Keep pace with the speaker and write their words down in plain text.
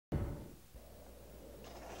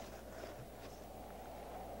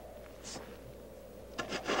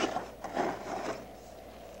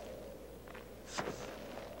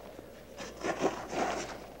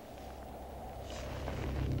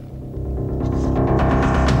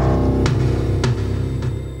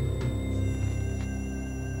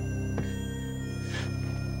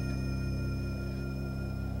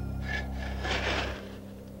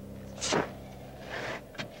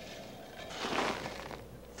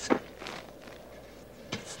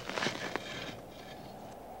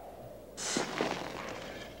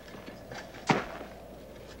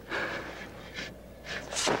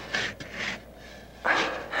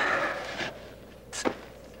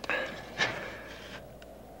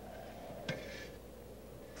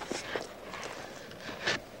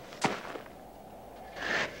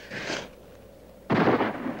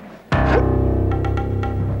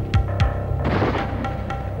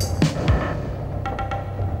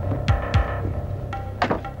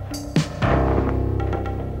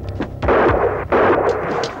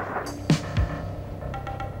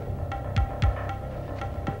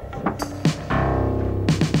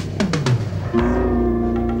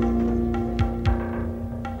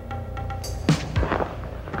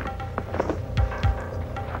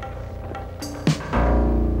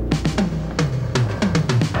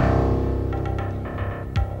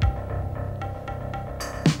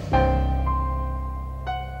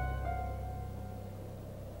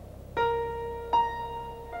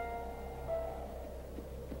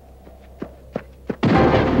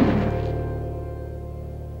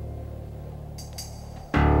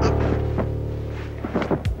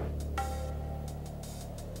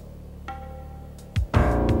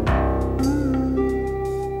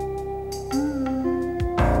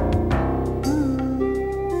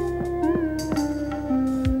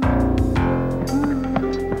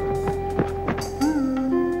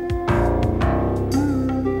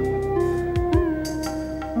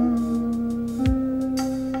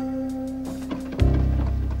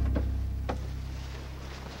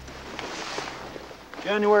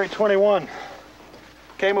January 21.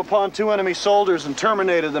 Came upon 2 enemy soldiers and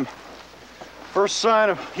terminated them. First sign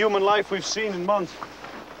of human life we've seen in months.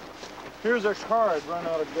 Here's their cars run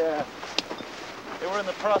out of gas. They were in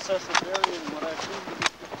the process of burying what I assume to be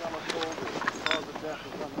 6 fellow soldiers. The cause of death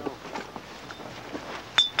is unknown.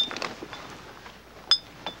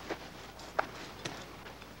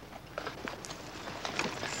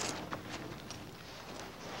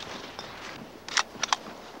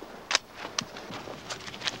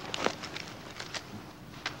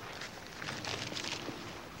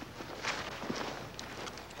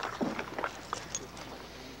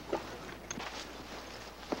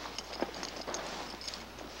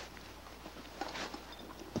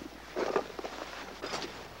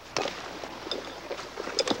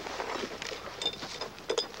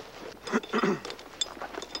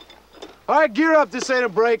 All right, gear up. This ain't a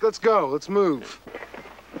break. Let's go. Let's move.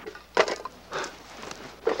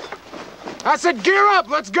 I said gear up.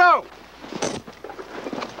 Let's go.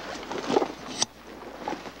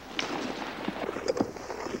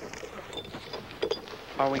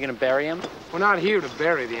 Are we gonna bury him? We're not here to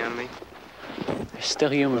bury the enemy. They're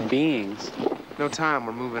still human beings. No time.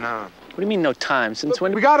 We're moving on. What do you mean no time? Since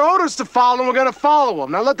when? We got orders to follow, and we're gonna follow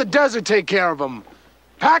them. Now let the desert take care of them.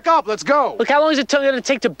 Pack up. Let's go. Look, how long is it gonna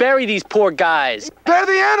take to bury these poor guys? They're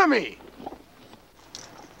the enemy.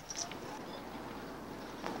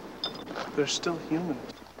 They're still human.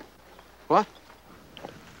 What?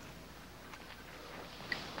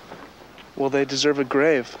 Well, they deserve a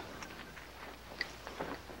grave.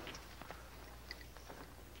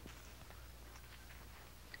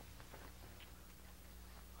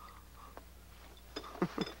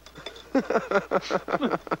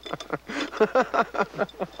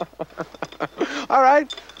 All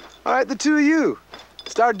right, the two of you,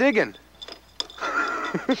 start digging.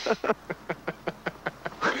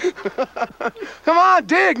 Come on,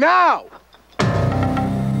 dig now.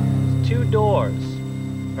 2 doors,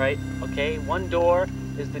 right? Okay, one door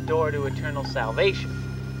is the door to eternal salvation.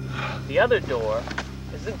 The other door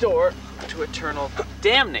is the door to eternal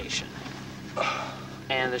damnation.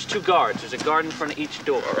 And there's 2 guards. There's a guard in front of each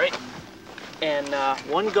door, right? And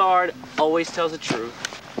one guard always tells the truth,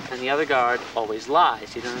 and the other guard always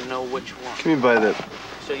lies. You don't know which one. What do you mean by that?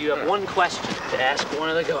 So you have one question to ask one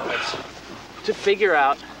of the guards to figure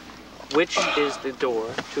out which is the door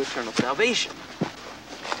to eternal salvation.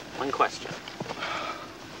 One question.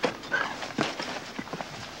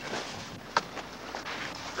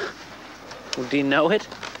 Well, do you know it?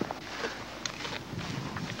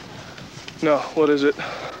 No, what is it?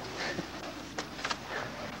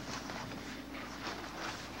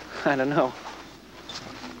 I don't know.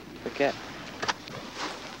 Forget.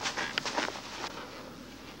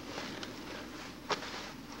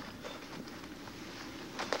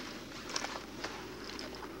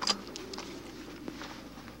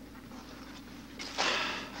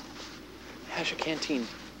 How's your canteen?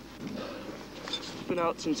 It's been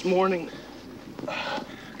out since morning. God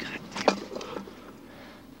damn.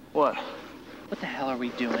 What? What the hell are we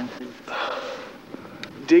doing?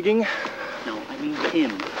 Digging? No, I mean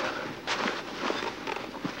him.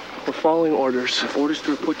 We're following orders. Orders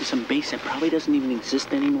to report to some base that probably doesn't even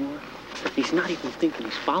exist anymore. He's not even thinking.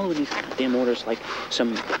 He's following these goddamn orders like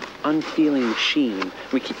some unfeeling machine.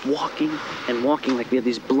 We keep walking and walking like we have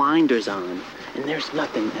these blinders on, and there's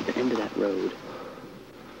nothing at the end of that road.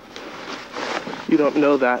 You don't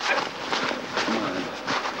know that. Come on.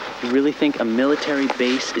 You really think a military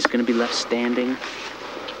base is going to be left standing?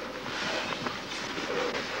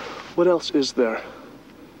 What else is there?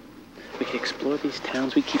 We could explore these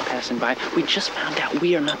towns we keep passing by. We just found out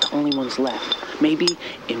we are not the only ones left. Maybe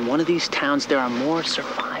in one of these towns there are more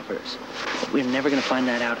survivors. But we're never going to find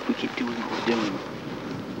that out if we keep doing what we're doing.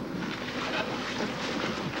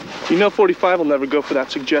 You know 45 will never go for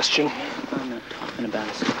that suggestion. I'm not talking about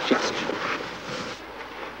a suggestion.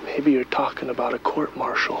 Maybe you're talking about a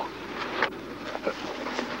court-martial.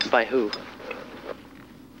 By who?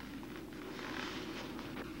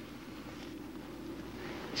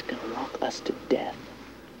 He's gonna walk us to death.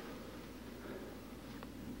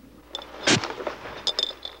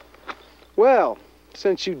 Well,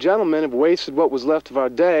 since you gentlemen have wasted what was left of our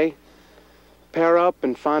day, pair up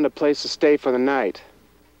and find a place to stay for the night.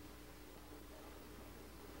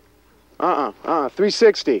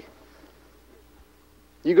 360.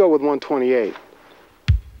 You go with 128.